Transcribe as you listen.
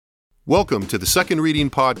Welcome to the Second Reading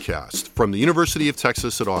Podcast from the University of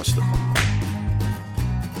Texas at Austin.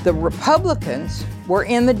 The Republicans were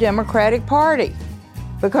in the Democratic Party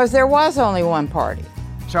because there was only one party.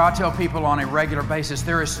 So I tell people on a regular basis,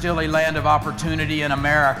 there is still a land of opportunity in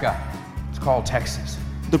America. It's called Texas.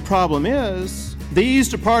 The problem is, these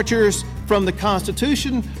departures from the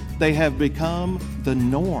Constitution, they have become the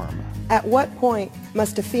norm. At what point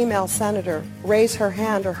must a female senator raise her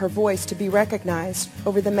hand or her voice to be recognized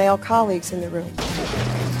over the male colleagues in the room?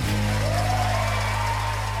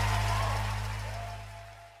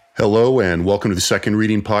 Hello and welcome to the Second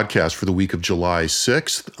Reading Podcast for the week of July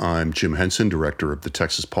 6th. I'm Jim Henson, director of the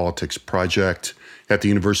Texas Politics Project at the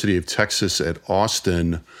University of Texas at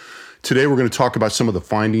Austin. Today we're going to talk about some of the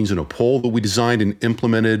findings in a poll that we designed and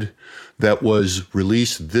implemented that was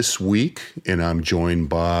released this week, and I'm joined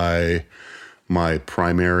by my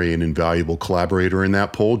primary and invaluable collaborator in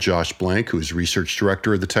that poll, Josh Blank, who is research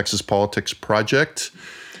director of the Texas Politics Project.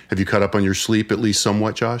 Have you caught up on your sleep at least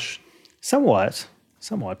somewhat, Josh? Somewhat,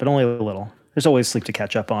 but only a little. There's always sleep to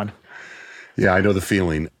catch up on. Yeah, I know the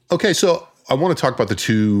feeling. Okay, so I want to talk about the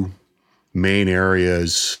two main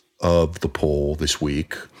areas of the poll this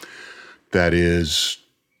week. That is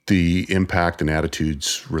the impact and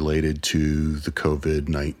attitudes related to the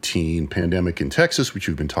COVID-19 pandemic in Texas, which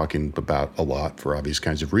we've been talking about a lot for obvious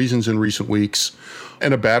kinds of reasons in recent weeks,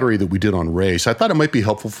 and a battery that we did on race. I thought it might be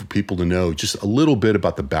helpful for people to know just a little bit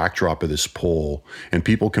about the backdrop of this poll, and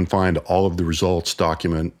people can find all of the results,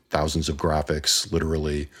 document thousands of graphics,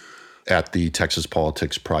 literally, at the Texas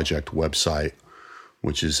Politics Project website,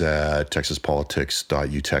 which is at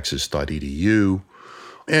texaspolitics.utexas.edu.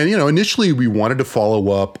 And, initially we wanted to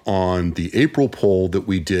follow up on the April poll that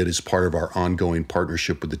we did as part of our ongoing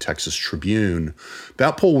partnership with the Texas Tribune.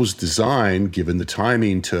 That poll was designed, given the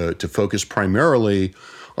timing, to focus primarily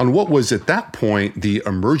on what was at that point the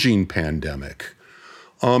emerging pandemic.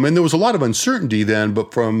 And there was a lot of uncertainty then,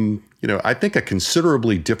 but from, I think a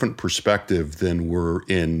considerably different perspective than we're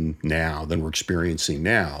experiencing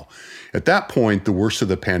now. At that point, the worst of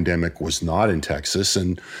the pandemic was not in Texas,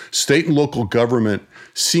 and state and local government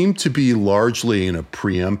seemed to be largely in a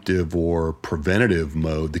preemptive or preventative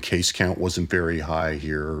mode. The case count wasn't very high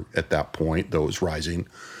here at that point, though it was rising.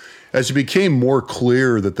 As it became more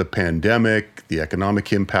clear that the pandemic, the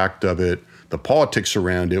economic impact of it, the politics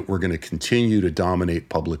around it were going to continue to dominate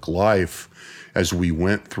public life as we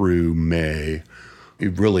went through May,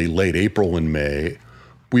 really late April and May,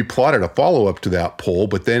 we plotted a follow-up to that poll,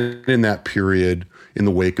 but then in that period, in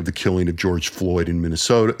the wake of the killing of George Floyd in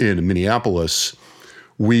Minneapolis,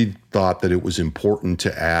 we thought that it was important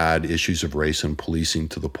to add issues of race and policing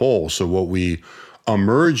to the poll. So what we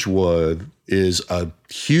emerged with is a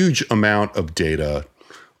huge amount of data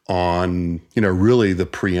on, really the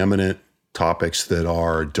preeminent topics that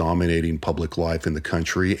are dominating public life in the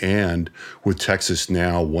country, and with Texas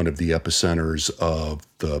now one of the epicenters of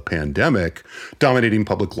the pandemic, dominating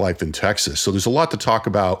public life in Texas. So there's a lot to talk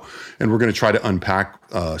about, and we're going to try to unpack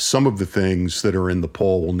some of the things that are in the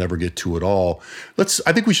poll. We'll never get to it all.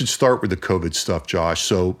 I think we should start with the COVID stuff, Josh.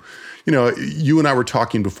 So, you and I were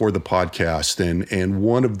talking before the podcast, and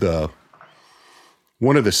one of the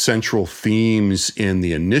central themes in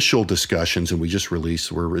the initial discussions, and we just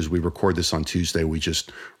released, as we record this on Tuesday, we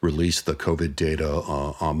just released the COVID data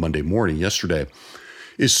on Monday morning, yesterday,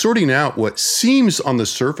 is sorting out what seems on the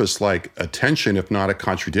surface like a tension, if not a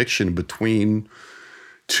contradiction, between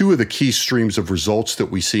two of the key streams of results that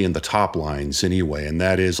we see in the top lines anyway. And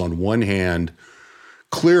that is, on one hand,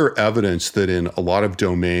 clear evidence that in a lot of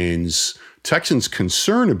domains, Texans'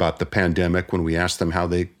 concern about the pandemic, when we ask them how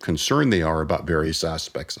concerned they are about various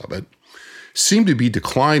aspects of it, seem to be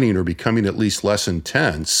declining or becoming at least less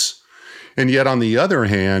intense. And yet, on the other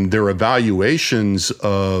hand, their evaluations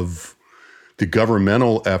of the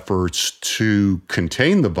governmental efforts to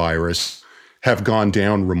contain the virus have gone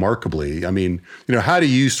down remarkably. I mean, how do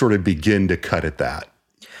you sort of begin to cut at that?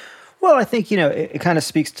 Well, I think, it kind of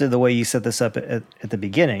speaks to the way you set this up at the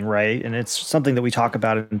beginning, right? And it's something that we talk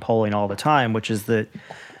about in polling all the time, which is that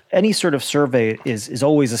any sort of survey is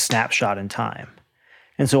always a snapshot in time.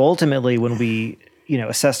 And so ultimately, when we,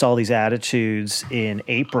 assessed all these attitudes in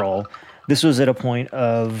April, this was at a point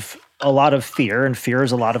of a lot of fear, and fear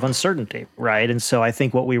is a lot of uncertainty, right? And so I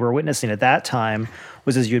think what we were witnessing at that time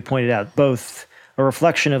was, as you had pointed out, both a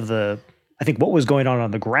reflection of what was going on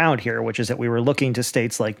the ground here, which is that we were looking to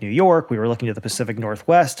states like New York, we were looking to the Pacific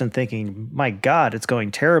Northwest and thinking, my God, it's going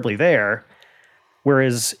terribly there.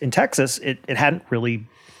 Whereas in Texas, it hadn't really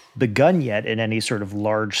begun yet in any sort of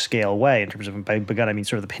large scale way. In terms of by begun, I mean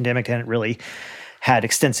sort of the pandemic hadn't really had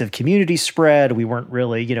extensive community spread. We weren't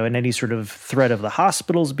really, in any sort of threat of the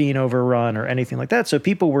hospitals being overrun or anything like that. So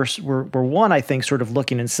people were one, I think, sort of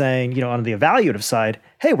looking and saying, on the evaluative side,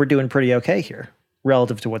 hey, we're doing pretty okay here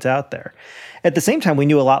relative to what's out there. At the same time, we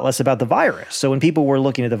knew a lot less about the virus. So when people were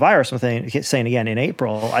looking at the virus, I'm saying again in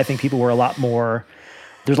April, I think people were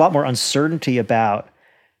there's a lot more uncertainty about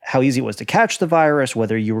how easy it was to catch the virus,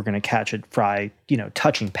 whether you were going to catch it by,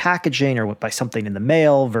 touching packaging or by something in the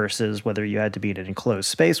mail versus whether you had to be in an enclosed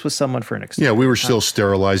space with someone for an extended time. Yeah, we were time. still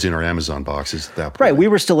sterilizing our Amazon boxes at that point. Right, we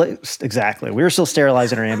were still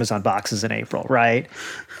sterilizing our Amazon boxes in April, right?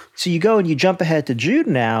 So you go and you jump ahead to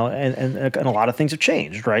June now, and a lot of things have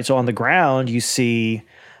changed, right? So on the ground, you see,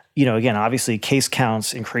 again, obviously case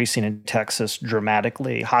counts increasing in Texas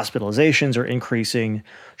dramatically. Hospitalizations are increasing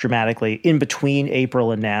dramatically. In between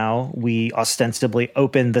April and now, we ostensibly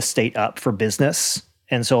opened the state up for business.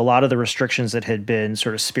 And so a lot of the restrictions that had been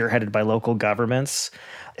sort of spearheaded by local governments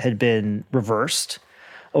had been reversed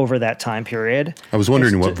over that time period. I was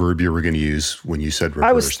wondering what verb you were going to use when you said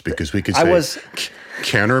reversed, because we could say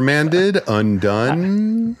countermanded,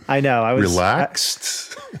 undone. I know. I was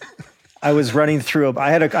relaxed. I was running through.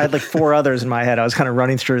 I had like four others in my head. I was kind of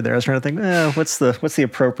running through there. I was trying to think, what's the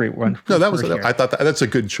appropriate one? No, I thought that's a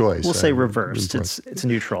good choice. We'll say reversed. It's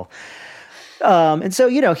neutral. And so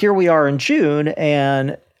here we are in June,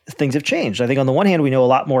 and things have changed. I think on the one hand, we know a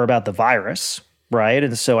lot more about the virus, right?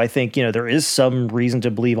 And so I think there is some reason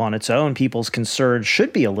to believe on its own people's concerns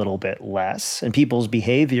should be a little bit less, and people's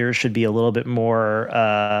behavior should be a little bit more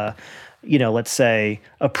let's say,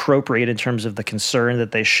 appropriate in terms of the concern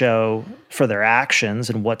that they show for their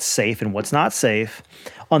actions and what's safe and what's not safe.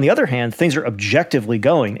 On the other hand, things are objectively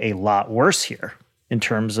going a lot worse here in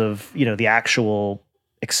terms of, the actual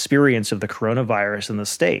experience of the coronavirus in the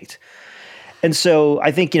state. And so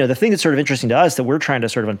I think, the thing that's sort of interesting to us that we're trying to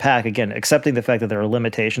sort of unpack, again, accepting the fact that there are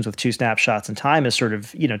limitations with 2 snapshots in time, is sort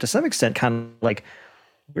of, to some extent kind of like,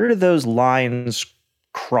 where do those lines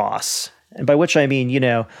cross? And by which I mean,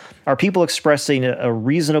 are people expressing a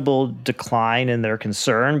reasonable decline in their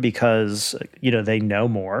concern because, they know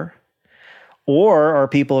more? Or are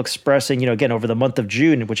people expressing, again, over the month of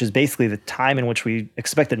June, which is basically the time in which we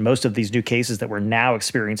expect that most of these new cases that we're now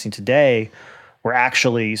experiencing today were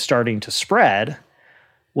actually starting to spread?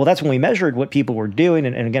 Well, that's when we measured what people were doing.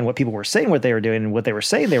 And again, what people were saying what they were doing. And what they were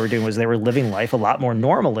saying they were doing was they were living life a lot more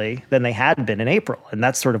normally than they had been in April. And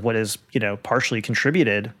that's sort of what is, partially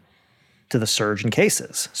contributed to the surge in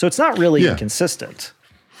cases. So it's not really inconsistent.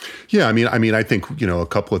 Yeah, I mean, I think, a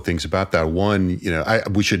couple of things about that. One,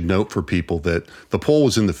 we should note for people that the poll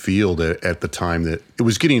was in the field at the time that it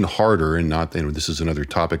was getting harder, and this is another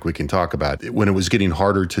topic we can talk about, when it was getting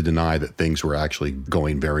harder to deny that things were actually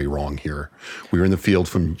going very wrong here. We were in the field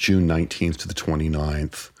from June 19th to the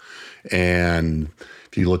 29th. And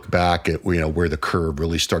if you look back at, where the curve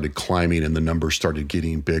really started climbing and the numbers started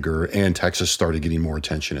getting bigger, and Texas started getting more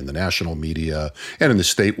attention in the national media and in the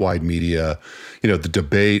statewide media, the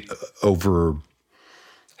debate over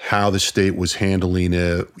how the state was handling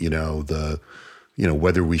it,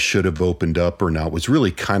 whether we should have opened up or not was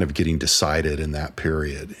really kind of getting decided in that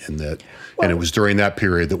period. And it was during that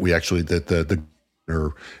period that we actually, the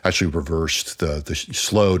actually reversed the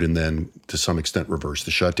slowed and then to some extent reversed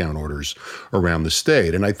the shutdown orders around the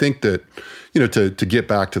state. And I think that, to get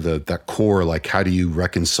back to that core, like how do you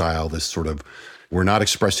reconcile this sort of, we're not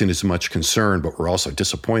expressing as much concern, but we're also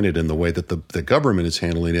disappointed in the way that the government is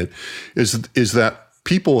handling it, is that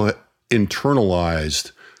people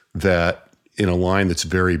internalized that in a line that's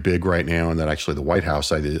very big right now, and that actually the White House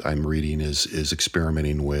I'm reading is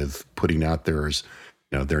experimenting with putting out there as,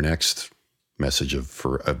 their next message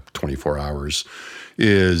for 24 hours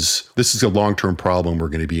is this is a long-term problem. We're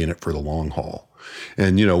going to be in it for the long haul.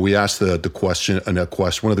 And, we asked the question, one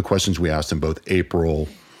of the questions we asked in both April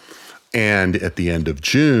and at the end of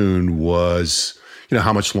June was,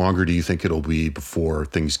 how much longer do you think it'll be before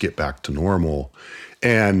things get back to normal?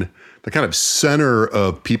 And the kind of center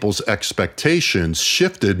of people's expectations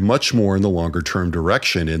shifted much more in the longer term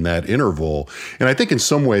direction in that interval. And I think in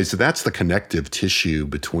some ways that's the connective tissue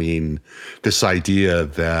between this idea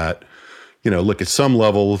that, look, at some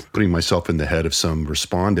level, putting myself in the head of some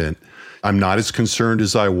respondent, I'm not as concerned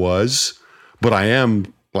as I was, but I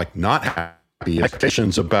am not happy.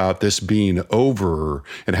 Expectations about this being over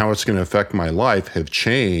and how it's going to affect my life have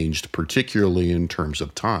changed, particularly in terms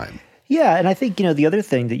of time. Yeah, and I think, the other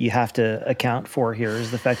thing that you have to account for here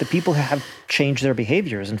is the fact that people have changed their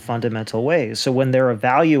behaviors in fundamental ways. So when they're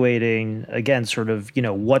evaluating, again, sort of,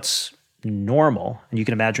 what's normal, and you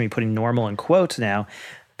can imagine me putting normal in quotes now,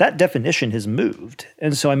 that definition has moved.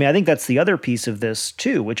 And so, I mean, I think that's the other piece of this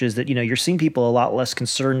too, which is that, you're seeing people a lot less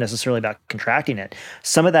concerned necessarily about contracting it.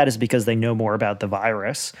 Some of that is because they know more about the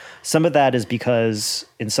virus. Some of that is because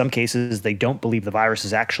in some cases they don't believe the virus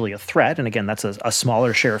is actually a threat. And again, that's a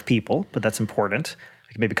smaller share of people, but that's important.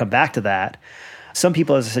 We can maybe come back to that. Some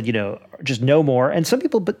people, as I said, just know more. And some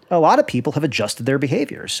people, but a lot of people have adjusted their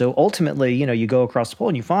behavior. So ultimately, you go across the poll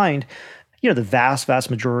and you find, the vast, vast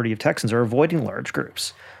majority of Texans are avoiding large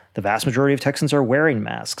groups. The vast majority of Texans are wearing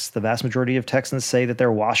masks. The vast majority of Texans say that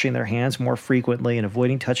they're washing their hands more frequently and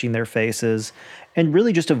avoiding touching their faces and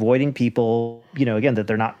really just avoiding people, again, that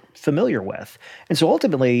they're not familiar with. And so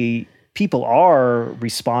ultimately, people are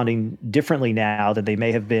responding differently now than they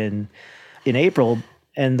may have been in April.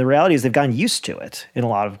 And the reality is they've gotten used to it in a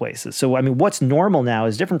lot of ways. So, I mean, what's normal now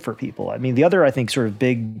is different for people. I mean, the other, I think, sort of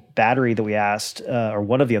big battery that we asked, or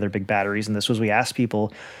one of the other big batteries in this was we asked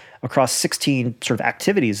people across 16 sort of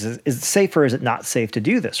activities, is it safe or is it not safe to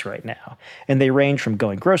do this right now? And they range from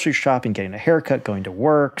going grocery shopping, getting a haircut, going to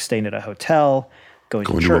work, staying at a hotel, going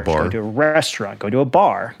to church, going to a restaurant, going to a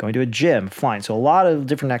bar, going to a gym, flying. So a lot of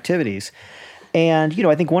different activities. And,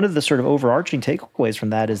 I think one of the sort of overarching takeaways from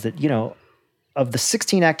that is that, of the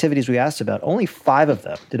 16 activities we asked about, only 5 of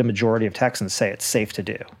them did a majority of Texans say it's safe to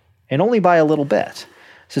do, and only by a little bit.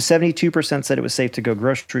 So 72% said it was safe to go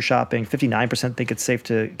grocery shopping, 59% think it's safe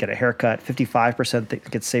to get a haircut, 55%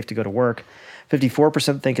 think it's safe to go to work,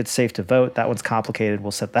 54% think it's safe to vote. That one's complicated.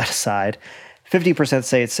 We'll set that aside. 50%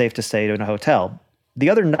 say it's safe to stay in a hotel. The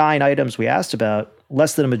other 9 items we asked about,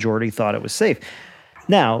 less than a majority thought it was safe.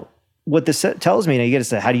 Now, what this tells me, and you get to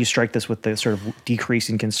say, how do you strike this with the sort of decrease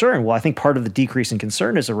in concern? Well, I think part of the decrease in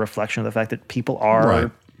concern is a reflection of the fact that people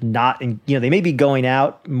are not, they may be going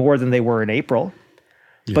out more than they were in April,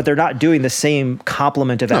 but they're not doing the same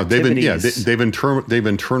complement of activities. They've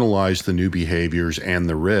internalized the new behaviors and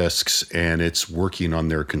the risks, and it's working on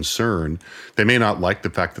their concern. They may not like the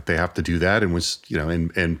fact that they have to do that,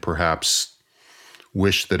 and and perhaps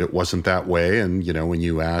wish that it wasn't that way. And when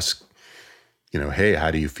you ask, hey, how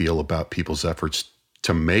do you feel about people's efforts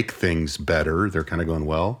to make things better? They're kind of going,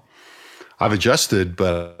 well, I've adjusted,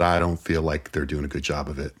 but I don't feel like they're doing a good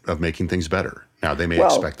job of making things better. Now, they may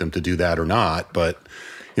expect them to do that or not, but,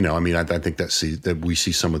 I think that we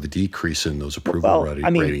see some of the decrease in those approval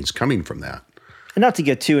ratings coming from that. And not to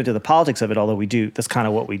get too into the politics of it, although we do, that's kind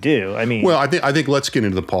of what we do. I think let's get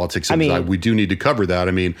into the politics of it. We do need to cover that.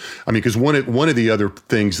 Because one of the other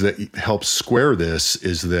things that helps square this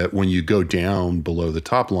is that when you go down below the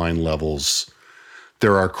top line levels,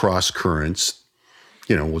 there are cross currents.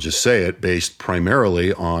 We'll just say it, based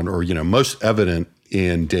primarily on, or most evident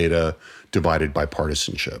in data divided by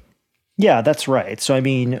partisanship. Yeah, that's right. So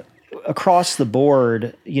across the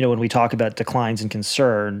board, when we talk about declines in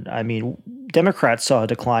concern, Democrats saw a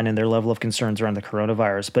decline in their level of concerns around the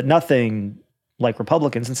coronavirus, but nothing like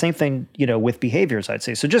Republicans. And same thing, with behaviors, I'd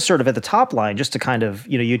say. So just sort of at the top line, just to kind of,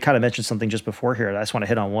 you'd kind of mentioned something just before here. I just want to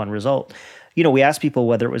hit on one result. We asked people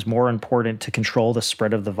whether it was more important to control the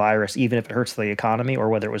spread of the virus, even if it hurts the economy, or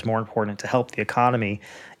whether it was more important to help the economy,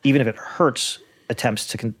 even if it hurts attempts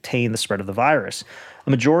to contain the spread of the virus. A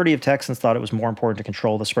majority of Texans thought it was more important to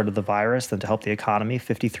control the spread of the virus than to help the economy,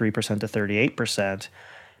 53% to 38%.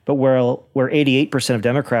 But where 88% of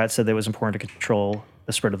Democrats said that it was important to control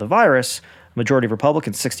the spread of the virus, a majority of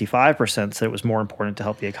Republicans, 65%, said it was more important to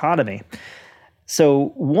help the economy.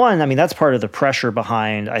 So that's part of the pressure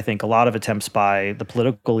behind, I think, a lot of attempts by the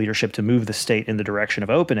political leadership to move the state in the direction of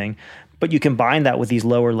opening. But you combine that with these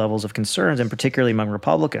lower levels of concerns, and particularly among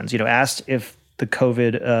Republicans. Asked if the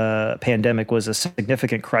COVID pandemic was a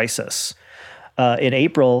significant crisis. In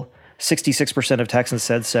April, 66% of Texans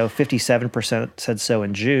said so, 57% said so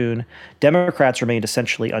in June. Democrats remained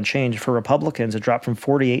essentially unchanged. For Republicans, it dropped from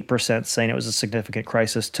 48% saying it was a significant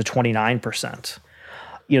crisis to 29%.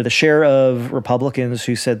 The share of Republicans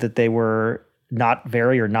who said that they were not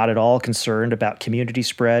very or not at all concerned about community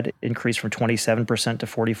spread increased from 27% to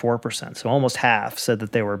 44%. So almost half said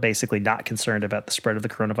that they were basically not concerned about the spread of the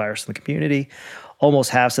coronavirus in the community.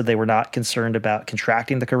 Almost half said they were not concerned about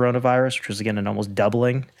contracting the coronavirus, which was, again, an almost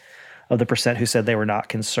doubling of the percent who said they were not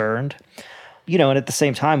concerned. And at the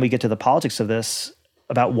same time, we get to the politics of this.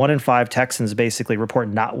 About 1 in 5 Texans basically report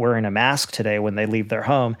not wearing a mask today when they leave their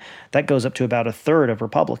home. That goes up to about a third of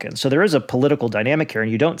Republicans. So there is a political dynamic here,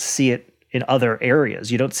 and you don't see it in other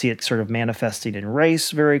areas. You don't see it sort of manifesting in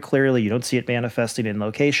race very clearly. You don't see it manifesting in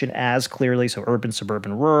location as clearly, so urban,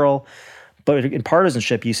 suburban, rural. But in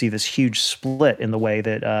partisanship, you see this huge split in the way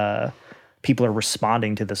that people are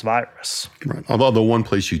responding to this virus. Right. Although the one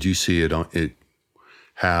place you do see it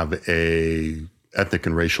have a ethnic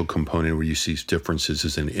and racial component where you see differences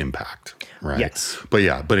is in impact, right? Yes.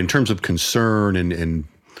 But in terms of concern and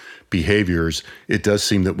behaviors, it does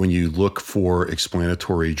seem that when you look for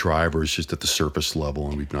explanatory drivers just at the surface level,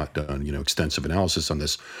 and we've not done, extensive analysis on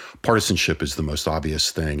this, partisanship is the most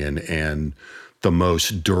obvious thing and the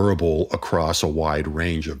most durable across a wide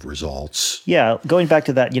range of results. Yeah, going back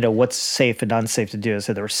to that, what's safe and unsafe to do. I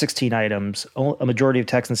said there were 16 items. A majority of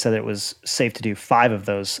Texans said it was safe to do 5 of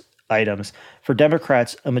those items. For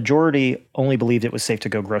Democrats, a majority only believed it was safe to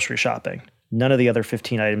go grocery shopping. None of the other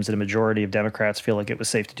 15 items that a majority of Democrats feel like it was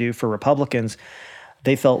safe to do. For Republicans,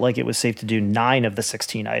 they felt like it was safe to do 9 of the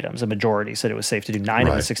 16 items. A majority said it was safe to do 9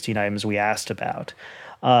 of the 16 items we asked about.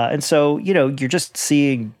 And so, you're just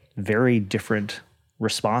seeing very different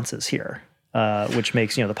responses here, which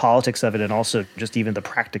makes, the politics of it and also just even the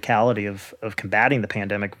practicality of combating the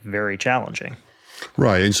pandemic very challenging.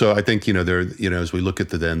 Right. And so I think, as we look at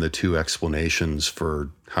the 2 explanations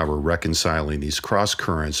for how we're reconciling these cross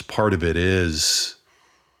currents, part of it is,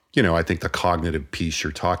 I think the cognitive piece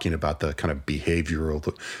you're talking about, the kind of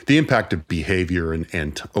behavioral, the impact of behavior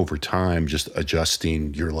and over time, just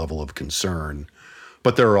adjusting your level of concern.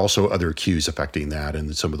 But there are also other cues affecting that.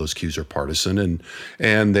 And some of those cues are partisan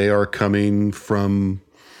and they are coming from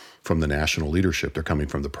the national leadership. They're coming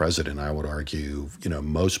from the president, I would argue,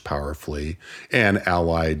 most powerfully, and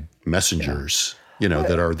allied messengers,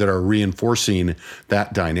 that are reinforcing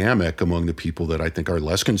that dynamic among the people that I think are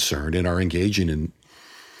less concerned and are engaging in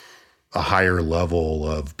a higher level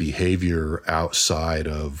of behavior outside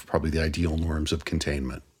of probably the ideal norms of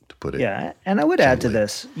containment, to put it. Yeah, and I would add to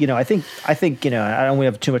this, I think, I don't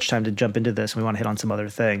have too much time to jump into this, and we want to hit on some other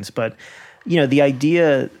things, but, the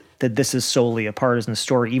idea that this is solely a partisan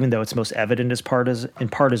story, even though it's most evident as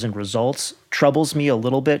partisan results, troubles me a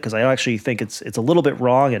little bit because I actually think it's a little bit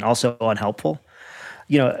wrong and also unhelpful.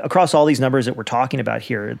 Across all these numbers that we're talking about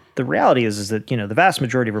here, the reality is that, the vast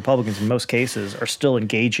majority of Republicans in most cases are still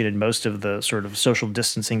engaging in most of the sort of social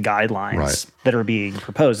distancing guidelines that are being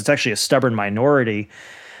proposed. It's actually a stubborn minority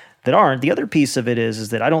that aren't. The other piece of it is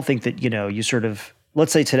that I don't think that, you sort of,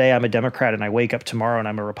 let's say today I'm a Democrat and I wake up tomorrow and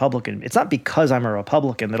I'm a Republican. It's not because I'm a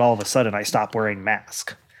Republican that all of a sudden I stop wearing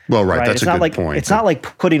masks. Well, right. That's a good point. It's not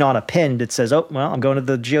like putting on a pin that says, oh, well, I'm going to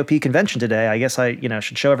the GOP convention today. I guess I,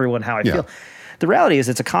 should show everyone how I feel. The reality is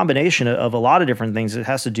it's a combination of a lot of different things. It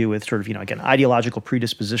has to do with sort of, again, ideological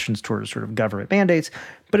predispositions towards sort of government mandates,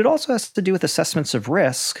 but it also has to do with assessments of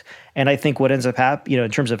risk. And I think what ends up happening, in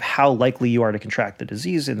terms of how likely you are to contract the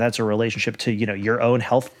disease, and that's a relationship to, your own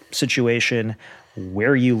health situation,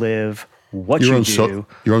 where you live, what you do.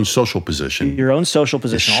 Your own social position.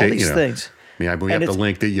 All these things. We have to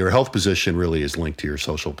link that your health position really is linked to your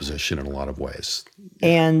social position in a lot of ways.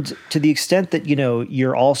 And to the extent that,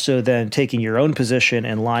 you're also then taking your own position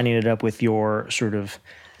and lining it up with your sort of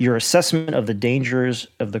your assessment of the dangers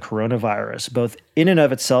of the coronavirus, both in and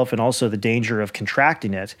of itself and also the danger of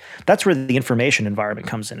contracting it, that's where the information environment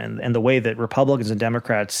comes in. And the way that Republicans and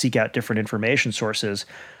Democrats seek out different information sources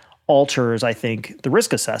alters, I think, the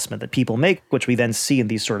risk assessment that people make, which we then see in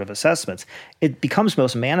these sort of assessments. It becomes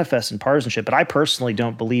most manifest in partisanship, but I personally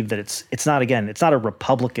don't believe that it's not a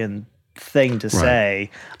Republican thing to say,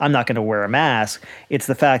 I'm not going to wear a mask. It's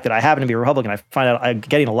the fact that I happen to be a Republican. I find out I'm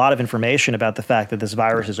getting a lot of information about the fact that this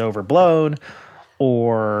virus is overblown,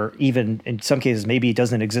 or even in some cases, maybe it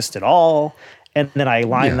doesn't exist at all. And then I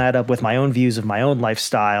line that up with my own views of my own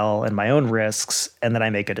lifestyle and my own risks, and then I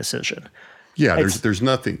make a decision. Yeah, there's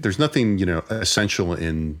nothing essential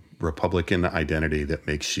in Republican identity that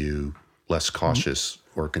makes you less cautious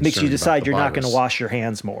or concerned. Makes you decide about the you're virus. not going to wash your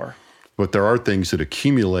hands more. But there are things that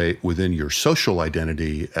accumulate within your social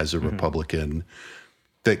identity as a Republican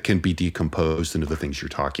that can be decomposed into the things you're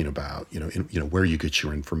talking about. Where you get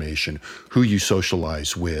your information, who you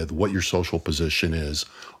socialize with, what your social position is.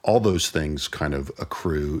 All those things kind of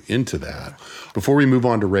accrue into that. Before we move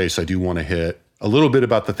on to race, I do want to hit a little bit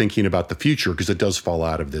about the thinking about the future, because it does fall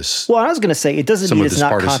out of this. Well, I was going to say, it doesn't mean it's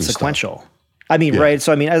not consequential. Stuff. I mean, right?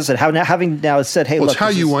 So, I mean, as I said, having now said, hey, look.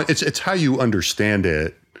 It's how you understand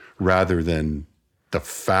it rather than the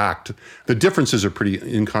fact. The differences are pretty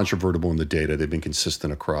incontrovertible in the data. They've been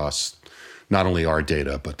consistent across not only our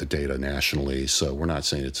data, but the data nationally. So we're not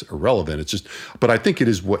saying it's irrelevant. It's just, but I think it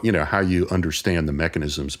is how you understand the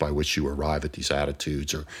mechanisms by which you arrive at these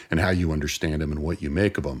attitudes, and how you understand them and what you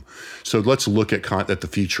make of them. So let's look at the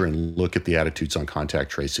future and look at the attitudes on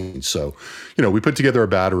contact tracing. So, we put together a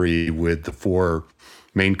battery with the 4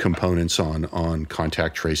 main components on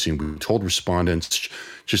contact tracing. We told respondents,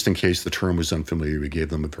 just in case the term was unfamiliar, we gave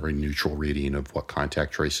them a very neutral reading of what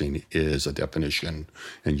contact tracing is, a definition,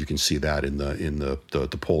 and you can see that in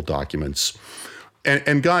the poll documents.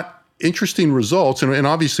 and got interesting results. And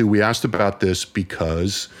obviously we asked about this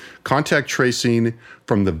because contact tracing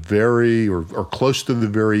from the very or close to the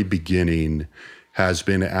very beginning has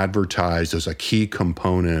been advertised as a key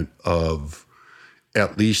component of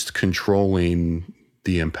at least controlling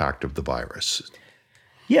the impact of the virus.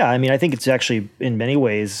 Yeah, I mean, I think it's actually in many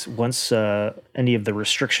ways, once any of the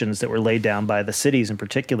restrictions that were laid down by the cities in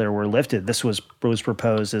particular were lifted, this was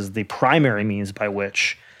proposed as the primary means by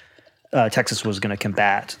which Texas was going to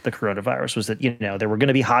combat the coronavirus, was that, there were going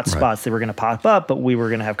to be hot spots that were going to pop up, but we were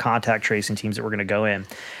going to have contact tracing teams that were going to go in.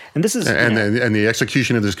 And this is and the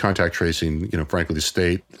execution of this contact tracing, frankly, the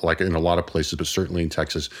state, like in a lot of places, but certainly in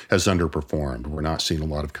Texas, has underperformed. We're not seeing a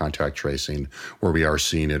lot of contact tracing. Where we are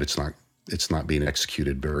seeing it, it's not being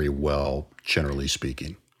executed very well, generally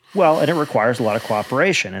speaking. Well, and it requires a lot of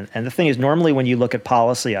cooperation. And the thing is, normally when you look at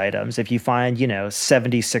policy items, if you find,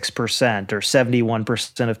 76% or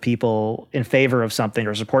 71% of people in favor of something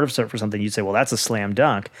or supportive for something, you'd say, well, that's a slam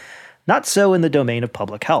dunk. Not so in the domain of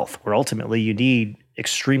public health, where ultimately you need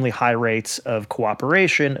extremely high rates of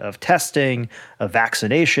cooperation, of testing, of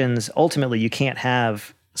vaccinations. Ultimately, you can't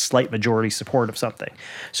have slight majority support of something.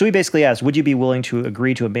 So we basically asked, would you be willing to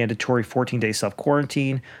agree to a mandatory 14-day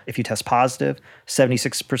self-quarantine if you test positive?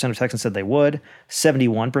 76% of Texans said they would.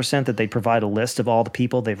 71% that they'd provide a list of all the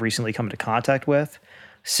people they've recently come into contact with.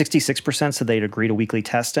 66% said they'd agree to weekly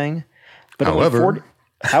testing. But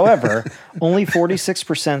however, only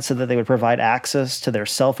 46% said that they would provide access to their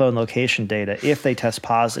cell phone location data if they test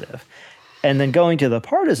positive. And then going to the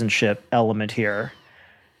partisanship element here,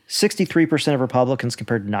 63% of Republicans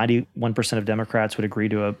compared to 91% of Democrats would agree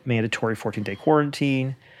to a mandatory 14-day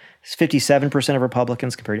quarantine. 57% of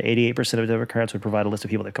Republicans compared to 88% of Democrats would provide a list of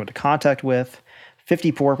people they come into contact with.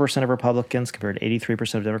 54% of Republicans compared to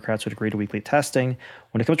 83% of Democrats would agree to weekly testing.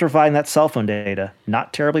 When it comes to providing that cell phone data,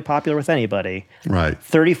 not terribly popular with anybody. Right.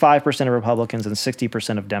 35% of Republicans and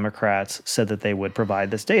 60% of Democrats said that they would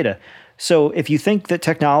provide this data. So if you think that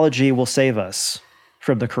technology will save us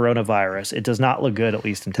from the coronavirus, it does not look good, at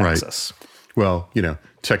least in Texas. Right. Well,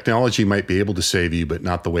 technology might be able to save you, but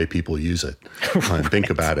not the way people use it. Right. Think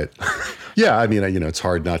about it. Yeah, I mean, it's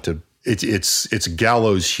hard not to. It's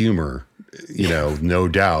gallows humor, no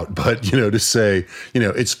doubt. But to say,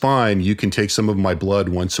 it's fine. You can take some of my blood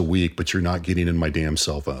once a week, but you're not getting in my damn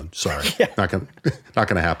cell phone. Sorry, not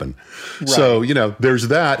gonna happen. Right. So there's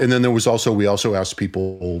that, and then we also asked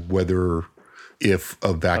people whether, if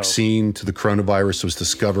a vaccine to the coronavirus was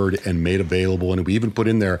discovered and made available, and we even put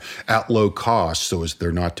in there at low cost, so as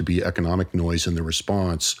there not to be economic noise in the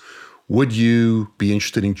response, would you be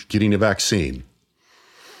interested in getting a vaccine?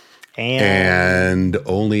 And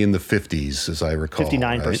only in the 50s, as I recall.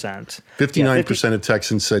 59%. Right? 59% of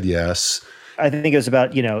Texans said yes. I think it was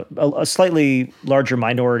about, a slightly larger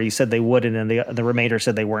minority said they would, and then the remainder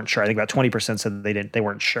said they weren't sure. I think about 20% said they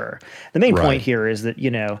weren't sure. The main point here is that,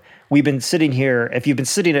 we've been sitting here, if you've been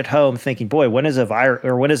sitting at home thinking, boy, when is a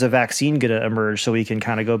vaccine going to emerge so we can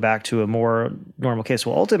kind of go back to a more normal case?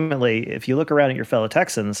 Well, ultimately, if you look around at your fellow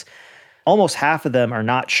Texans, almost half of them are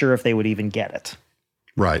not sure if they would even get it.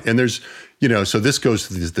 Right. And there's, so this goes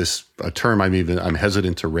to this term I'm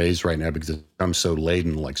hesitant to raise right now because I'm so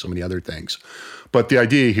laden like so many other things. But the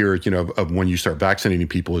idea here, of when you start vaccinating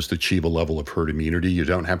people is to achieve a level of herd immunity. You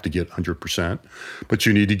don't have to get 100%, but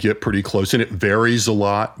you need to get pretty close. And it varies a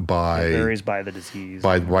lot by the disease.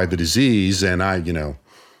 By the disease. And I'm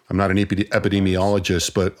not an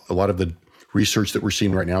epidemiologist, but a lot of the research that we're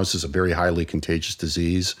seeing right now is this is a very highly contagious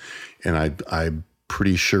disease. And I'm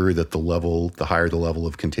pretty sure that the higher the level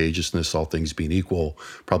of contagiousness, all things being equal,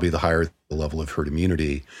 probably the higher the level of herd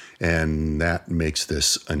immunity, and that makes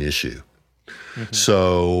this an issue. Mm-hmm.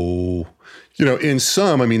 So, in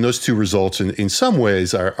some, those two results in some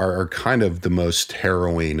ways are kind of the most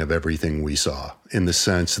harrowing of everything we saw, in the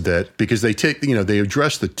sense that because they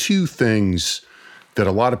address the two things that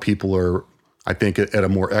a lot of people are, I think at a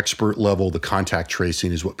more expert level, the contact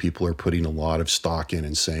tracing is what people are putting a lot of stock in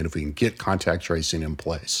and saying, if we can get contact tracing in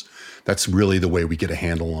place, that's really the way we get a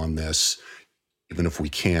handle on this, even if we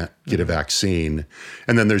can't get a vaccine.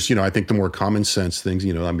 And then there's, I think the more common sense things,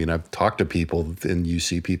 I've talked to people and you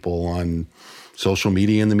see people on social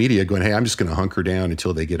media and the media going, hey, I'm just going to hunker down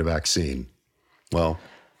until they get a vaccine. Well,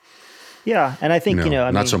 yeah. And I think,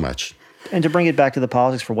 not so much. And to bring it back to the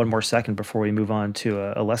politics for one more second before we move on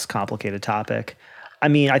to a less complicated topic,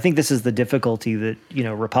 I think this is the difficulty that,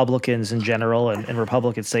 Republicans in general and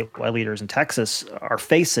Republican statewide leaders in Texas are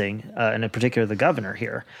facing, and in particular the governor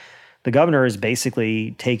here. The governor is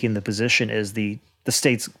basically taking the position as the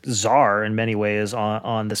state's czar in many ways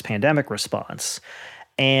on this pandemic response.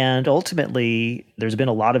 And ultimately, there's been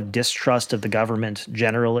a lot of distrust of the government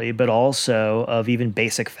generally, but also of even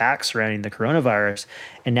basic facts surrounding the coronavirus.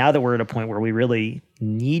 And now that we're at a point where we really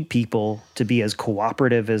need people to be as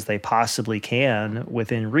cooperative as they possibly can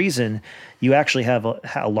within reason, you actually have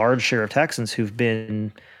a large share of Texans who've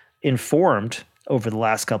been informed over the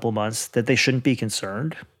last couple of months that they shouldn't be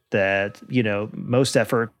concerned, that, most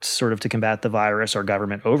efforts sort of to combat the virus are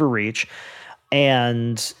government overreach.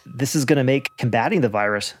 And this is going to make combating the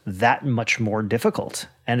virus that much more difficult.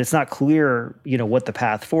 And it's not clear, what the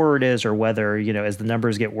path forward is, or whether, as the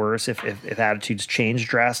numbers get worse, if attitudes change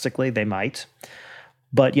drastically, they might.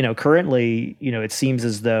 But, currently, it seems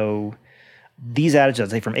as though these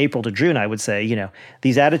attitudes, I'd say from April to June, I would say,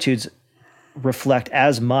 these attitudes reflect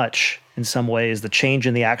as much in some ways the change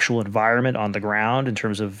in the actual environment on the ground in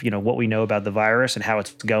terms of, what we know about the virus and how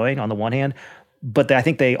it's going on the one hand. But I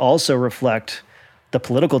think they also reflect the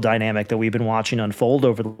political dynamic that we've been watching unfold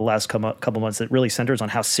over the last couple months that really centers on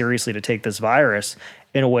how seriously to take this virus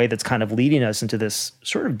in a way that's kind of leading us into this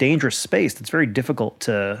sort of dangerous space that's very difficult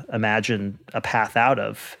to imagine a path out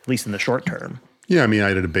of, at least in the short term. Yeah, I mean,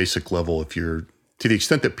 at a basic level, to the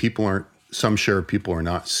extent that some share of people are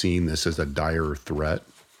not seeing this as a dire threat,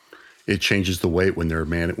 it changes the weight when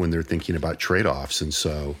they're thinking about trade-offs. And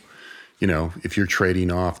so, if you're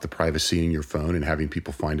trading off the privacy in your phone and having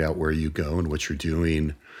people find out where you go and what you're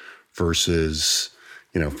doing versus,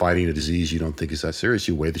 fighting a disease you don't think is that serious,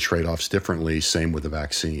 you weigh the trade-offs differently. Same with the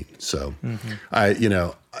vaccine. So,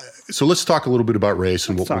 so let's talk a little bit about race,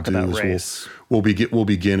 and what we'll do is we'll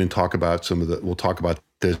begin and talk about we'll talk about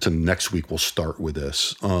this, and next week we'll start with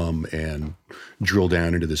this and drill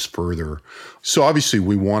down into this further. So obviously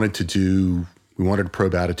we wanted to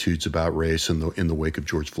probe attitudes about race in the wake of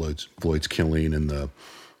George Floyd's killing and the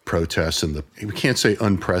protests and we can't say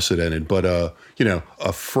unprecedented, but a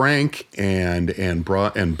frank and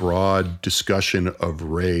broad discussion of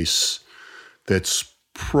race that's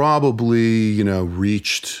probably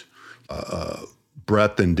reached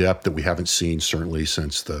breadth and depth that we haven't seen certainly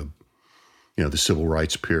since the civil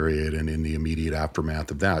rights period and in the immediate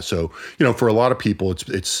aftermath of that. So for a lot of people,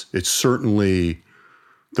 it's certainly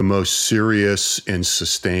the most serious and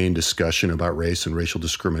sustained discussion about race and racial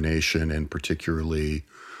discrimination, and particularly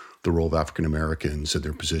the role of African Americans and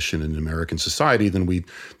their position in American society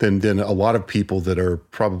than a lot of people that are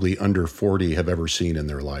probably under 40 have ever seen in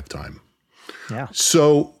their lifetime. Yeah.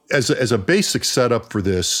 So as a basic setup for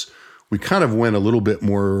this, we kind of went a little bit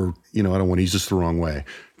more, I don't want to use this the wrong way,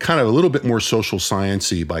 kind of a little bit more social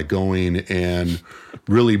science-y by going and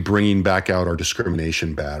really bringing back out our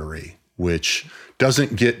discrimination battery, which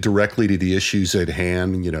doesn't get directly to the issues at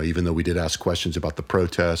hand, even though we did ask questions about the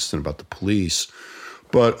protests and about the police.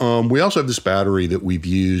 But we also have this battery that we've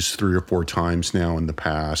used 3 or 4 times now in the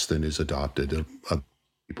past and is adopted.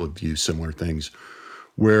 People have used similar things,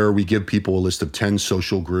 where we give people a list of 10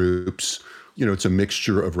 social groups. It's a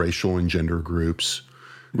mixture of racial, ethnic,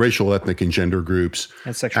 and gender groups.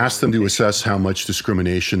 Ask them to assess how much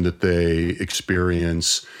discrimination that they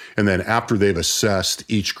experience. And then after they've assessed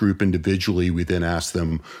each group individually, we then ask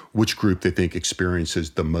them which group they think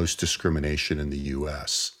experiences the most discrimination in the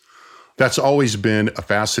U.S. That's always been a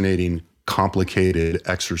fascinating, complicated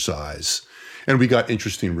exercise. And we got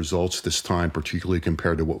interesting results this time, particularly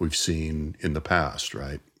compared to what we've seen in the past,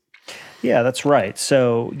 right? Yeah, that's right.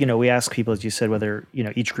 So, we ask people, as you said, whether,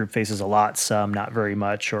 each group faces a lot, some, not very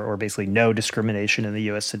much, or basically no discrimination in the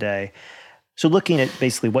U.S. today. So looking at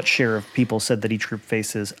basically what share of people said that each group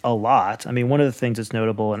faces a lot, I mean, one of the things that's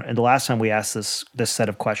notable, and the last time we asked this set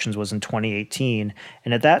of questions was in 2018,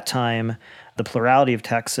 and at that time, the plurality of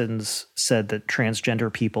Texans said that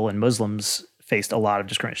transgender people and Muslims faced a lot of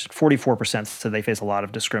discrimination. 44% said they face a lot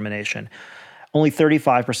of discrimination. Only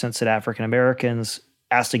 35% said African Americans.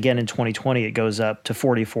 Asked again in 2020, it goes up to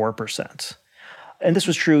 44%. And this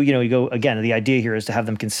was true, you go, again, the idea here is to have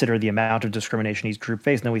them consider the amount of discrimination each group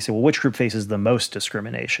faces. And then we say, well, which group faces the most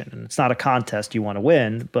discrimination? And it's not a contest you want to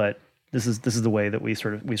win, but this is the way that we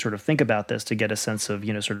sort of think about this to get a sense of,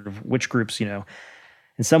 sort of which groups, in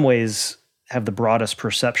some ways have the broadest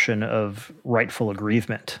perception of rightful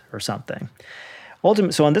aggrievement or something.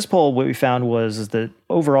 Ultimately, so on this poll, what we found was that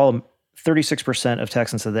overall, 36% of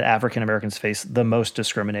Texans said that African Americans face the most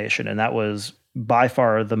discrimination, and that was by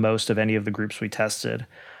far the most of any of the groups we tested.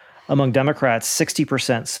 Among Democrats,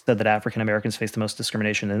 60% said that African Americans face the most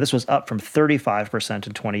discrimination, and this was up from 35%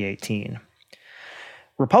 in 2018.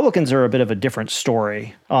 Republicans are a bit of a different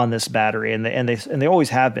story on this battery, and they always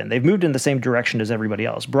have been. They've moved in the same direction as everybody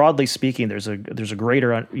else. Broadly speaking, there's a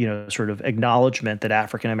greater sort of acknowledgement that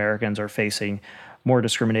African Americans are facing more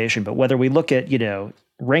discrimination. But whether we look at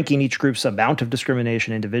ranking each group's amount of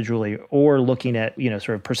discrimination individually or looking at, sort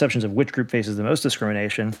of perceptions of which group faces the most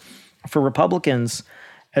discrimination. For Republicans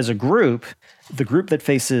as a group, the group that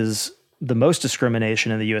faces the most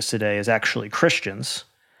discrimination in the U.S. today is actually Christians.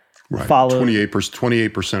 Right.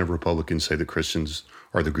 28% of Republicans say that Christians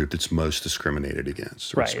are the group that's most discriminated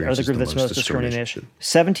against. Right, are the group that's most discrimination.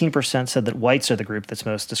 17% said that whites are the group that's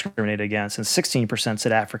most discriminated against, and 16%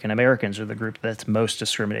 said African Americans are the group that's most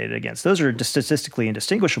discriminated against. Those are statistically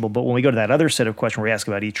indistinguishable, but when we go to that other set of questions where we ask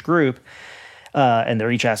about each group, and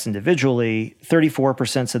they're each asked individually,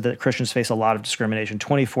 34% said that Christians face a lot of discrimination,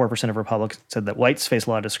 24% of Republicans said that whites face a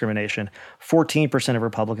lot of discrimination, 14% of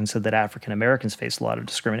Republicans said that African Americans face a lot of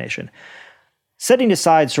discrimination. Setting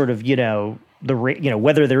aside sort of,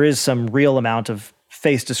 whether there is some real amount of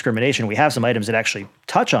face discrimination, we have some items that actually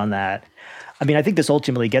touch on that. I mean, I think this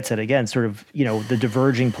ultimately gets at, again, sort of, the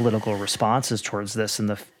diverging political responses towards this and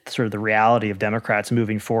the sort of the reality of Democrats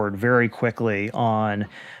moving forward very quickly on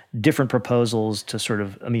different proposals to sort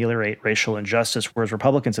of ameliorate racial injustice, whereas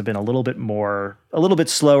Republicans have been a little bit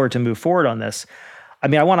slower to move forward on this. I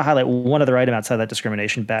mean, I want to highlight one other item outside that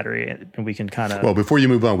discrimination battery, and we can kind of... Well, before you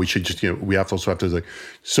move on, we should just, we have to,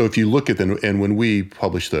 so if you look at and when we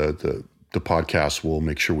publish the podcast, we'll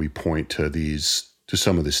make sure we point to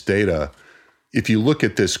some of this data. If you look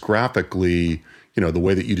at this graphically, the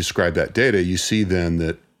way that you describe that data, you see then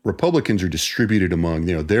that Republicans are distributed among,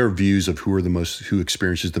 their views of who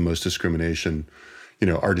experiences the most discrimination,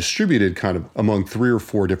 are distributed kind of among 3 or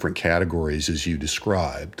 4 different categories as you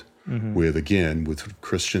described, with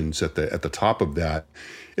Christians at the top of that.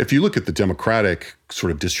 If you look at the Democratic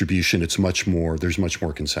sort of distribution, there's much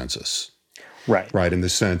more consensus. Right. In the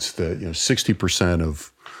sense that,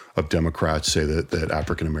 60% of Democrats say that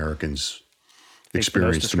African Americans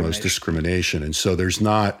experience the most discrimination. And so there's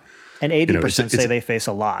not... And 80% say they face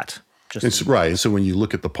a lot. It's right. And so when you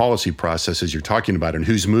look at the policy process as you're talking about and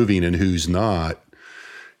who's moving and who's not,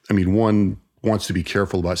 I mean, one wants to be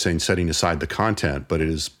careful about setting aside the content, but it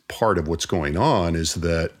is part of what's going on is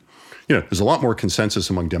that, there's a lot more consensus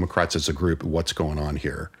among Democrats as a group of what's going on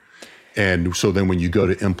here. And so then when you go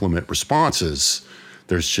to implement responses,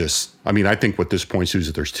 there's just, I think what this points to is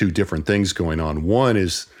that there's 2 different things going on. One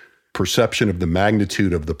is perception of the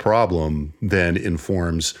magnitude of the problem then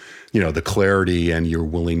informs, the clarity and your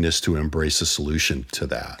willingness to embrace a solution to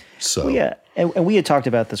that. So well, yeah, and we had talked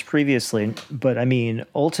about this previously, but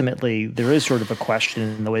ultimately there is sort of a question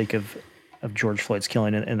in the wake of George Floyd's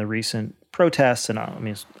killing and the recent protests, and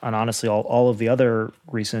honestly all of the other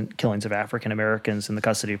recent killings of African Americans in the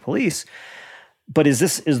custody of police. But is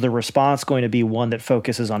the response going to be one that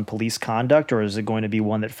focuses on police conduct, or is it going to be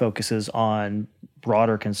one that focuses on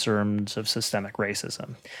broader concerns of systemic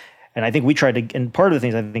racism? And I think we tried to, and part of the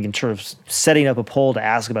things I think in sort of setting up a poll to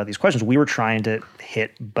ask about these questions, we were trying to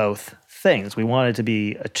hit both things. We wanted to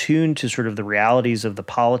be attuned to sort of the realities of the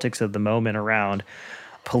politics of the moment around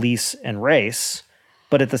police and race.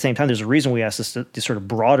 But at the same time, there's a reason we asked this sort of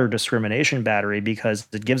broader discrimination battery, because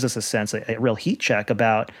it gives us a sense, a real heat check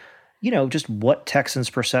about, just what Texans'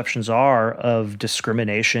 perceptions are of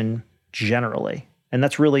discrimination generally. And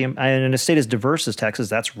that's really, in a state as diverse as Texas,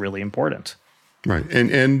 that's really important. Right.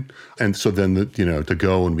 And so then, to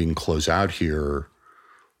go and we can close out here,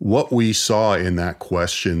 what we saw in that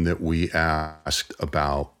question that we asked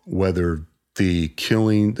about whether the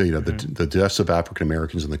killing, the deaths of African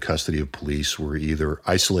Americans in the custody of police were either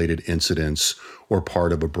isolated incidents or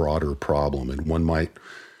part of a broader problem. And one might,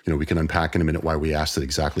 we can unpack in a minute why we asked it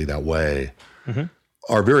exactly that way,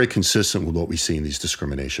 are very consistent with what we see in these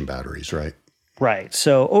discrimination batteries, right? Right.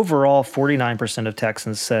 So overall, 49% of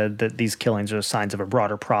Texans said that these killings are signs of a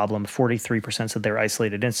broader problem. 43% said they're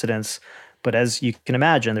isolated incidents. But as you can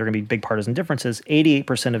imagine, there are going to be big partisan differences.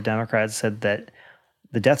 88% of Democrats said that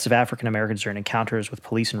the deaths of African Americans during encounters with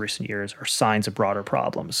police in recent years are signs of broader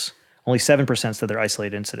problems. Only 7% said they're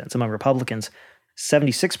isolated incidents. Among Republicans,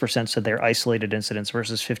 76% said they're isolated incidents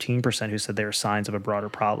versus 15% who said they're signs of a broader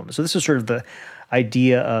problem. So this is sort of the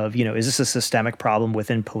idea of, is this a systemic problem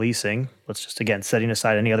within policing? Let's just, again, setting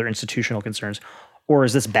aside any other institutional concerns, or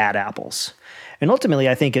is this bad apples? And ultimately,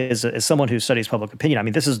 I think as someone who studies public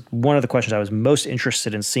opinion, this is one of the questions I was most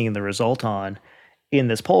interested in seeing the result on in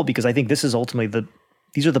this poll, because I think this is ultimately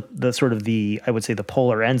these are the sort of I would say the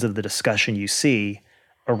polar ends of the discussion you see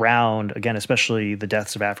around, again, especially the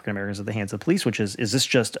deaths of African Americans at the hands of the police, which is this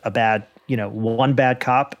just a bad, one bad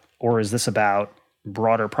cop, or is this about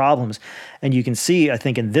broader problems? And you can see, I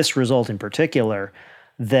think, in this result in particular,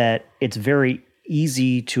 that it's very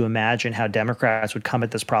easy to imagine how Democrats would come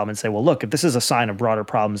at this problem and say, well, look, if this is a sign of broader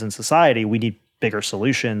problems in society, we need bigger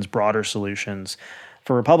solutions, broader solutions.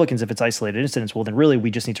 For Republicans, if it's isolated incidents, well, then really we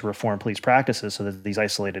just need to reform police practices so that these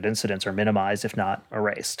isolated incidents are minimized, if not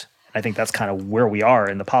erased. I think that's kind of where we are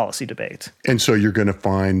in the policy debate. And so you're going to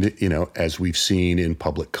find, as we've seen in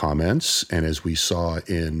public comments and as we saw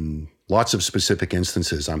in lots of specific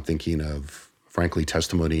instances, I'm thinking of, frankly,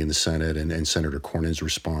 testimony in the Senate and Senator Cornyn's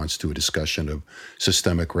response to a discussion of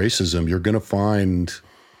systemic racism, you're going to find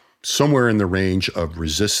somewhere in the range of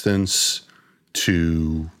resistance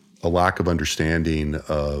to a lack of understanding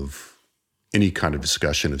of any kind of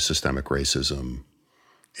discussion of systemic racism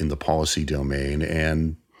in the policy domain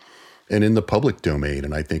and in the public domain.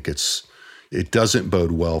 And I think it doesn't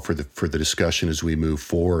bode well for the discussion as we move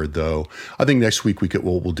forward, though. I think next week what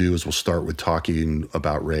we'll do is we'll start with talking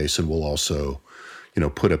about race, and we'll also,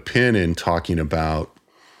 put a pin in talking about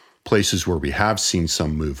places where we have seen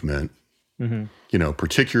some movement,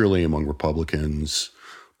 particularly among Republicans,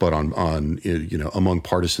 but on among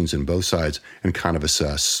partisans in both sides, and kind of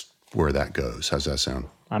assess where that goes. How's that sound?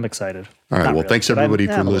 I'm excited. All right. Well, thanks everybody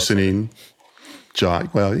for listening. John,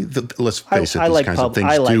 well, let's face it, these kinds of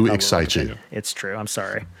things do excite you. It's true. I'm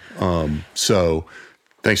sorry. So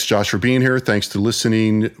thanks, Josh, for being here. Thanks to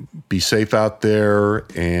listening. Be safe out there,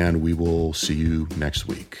 and we will see you next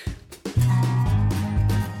week.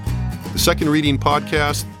 The Second Reading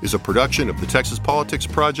Podcast is a production of the Texas Politics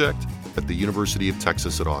Project at the University of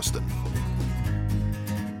Texas at Austin.